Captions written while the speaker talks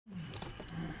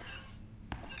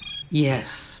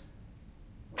Yes.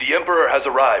 The Emperor has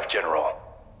arrived, General.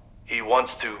 He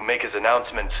wants to make his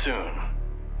announcement soon.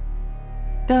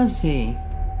 Does he?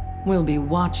 We'll be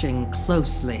watching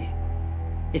closely.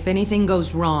 If anything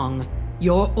goes wrong,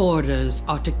 your orders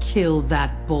are to kill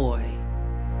that boy.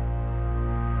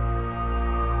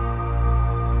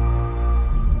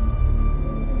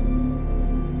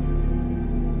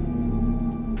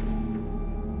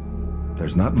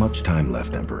 There's not much time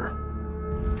left, Emperor.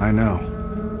 I know.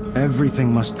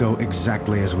 Everything must go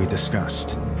exactly as we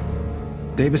discussed.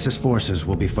 Davis's forces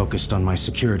will be focused on my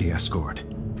security escort,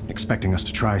 expecting us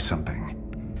to try something.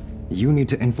 You need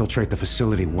to infiltrate the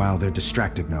facility while they're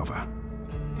distracted, Nova.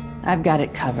 I've got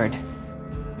it covered.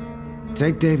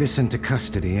 Take Davis into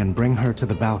custody and bring her to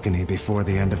the balcony before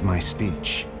the end of my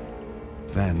speech.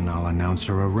 Then I'll announce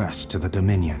her arrest to the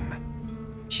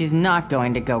Dominion. She's not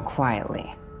going to go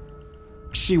quietly.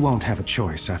 She won't have a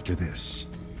choice after this.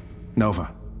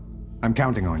 Nova, I'm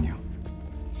counting on you.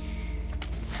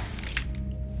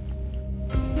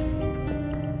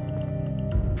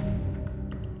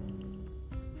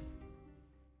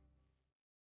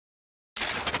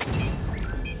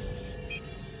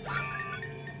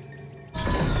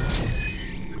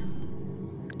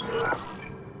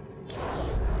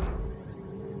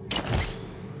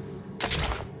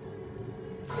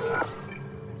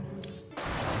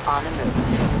 On the move.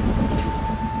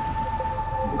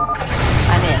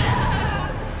 I'm in.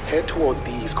 Head toward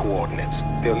these coordinates.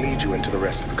 They'll lead you into the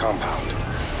rest of the compound.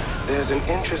 There's an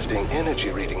interesting energy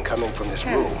reading coming from this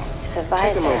room. It's a Take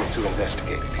visor. a moment to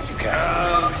investigate it if you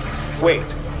can. Wait.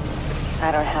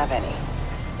 I don't have any.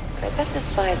 But I bet this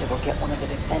visor will get one of the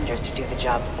defenders to do the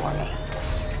job for me.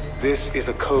 This is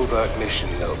a covert mission,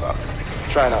 Nova.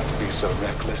 Try not to be so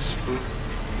reckless.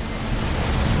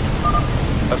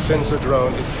 A sensor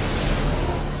drone.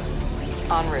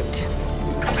 En route.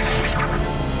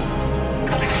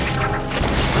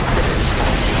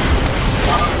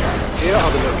 Here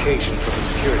are the locations of the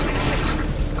security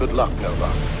units. Good luck,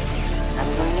 Nova.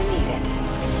 I'm going to need it.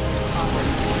 En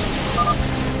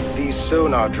route. These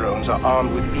sonar drones are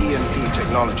armed with EMP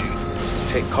technology.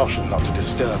 Take caution not to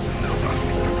disturb them, Nova.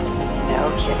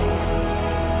 No kidding.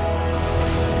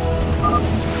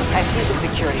 I see the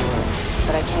security room,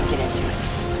 but I can't get into it.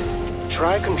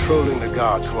 Try controlling the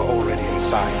guards who are already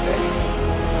inside, then.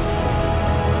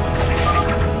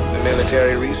 The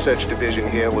military research division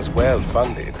here was well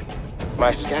funded.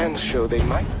 My scans show they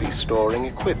might be storing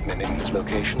equipment in these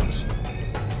locations.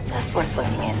 That's worth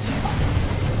looking into.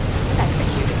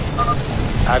 Executed.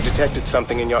 I've detected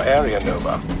something in your area,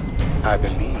 Nova. I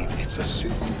believe it's a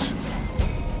suit.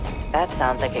 That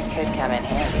sounds like it could come in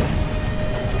handy.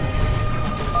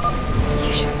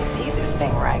 You should see this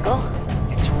thing, Rigel.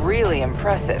 It's really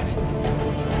impressive.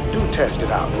 Do test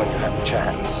it out when you have the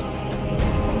chance.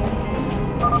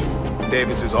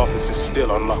 Davis's office is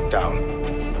still on lockdown.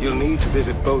 You'll need to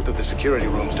visit both of the security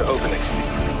rooms to open it.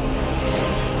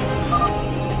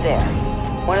 There.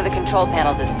 One of the control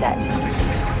panels is set.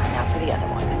 Now for the other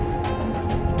one.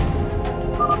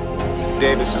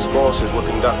 Davis's forces were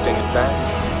conducting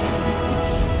advance.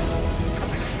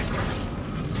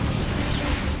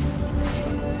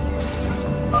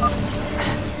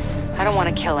 I don't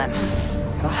want to kill him.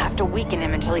 I'll have to weaken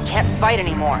him until he can't fight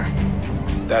anymore.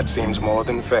 That seems more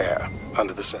than fair,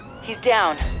 under the sun. He's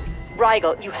down.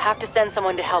 Rigel, you have to send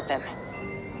someone to help him.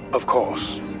 Of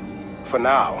course. For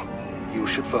now, you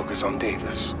should focus on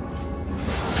Davis.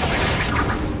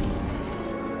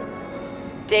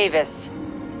 Davis,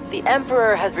 the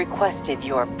Emperor has requested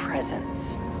your presence.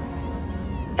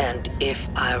 And if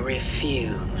I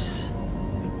refuse?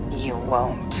 You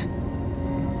won't.